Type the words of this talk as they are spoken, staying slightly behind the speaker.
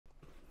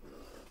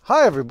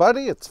Hi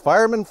everybody, it's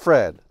Fireman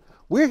Fred.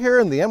 We're here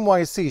in the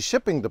MYC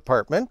shipping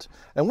department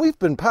and we've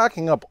been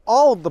packing up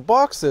all of the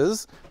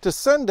boxes to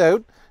send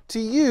out to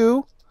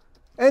you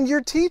and your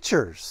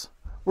teachers.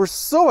 We're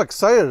so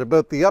excited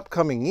about the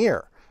upcoming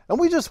year and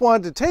we just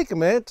wanted to take a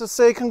minute to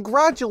say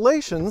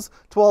congratulations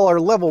to all our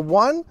level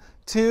 1,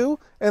 2,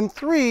 and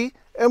 3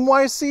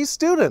 MYC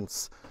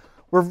students.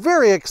 We're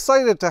very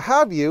excited to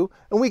have you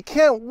and we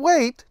can't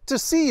wait to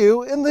see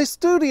you in the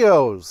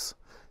studios.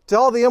 To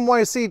all the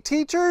MYC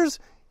teachers,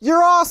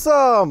 you're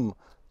awesome!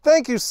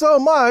 Thank you so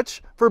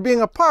much for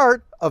being a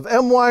part of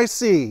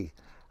MYC.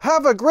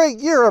 Have a great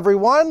year,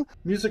 everyone!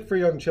 Music for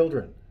young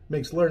children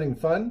makes learning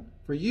fun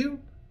for you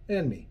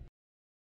and me.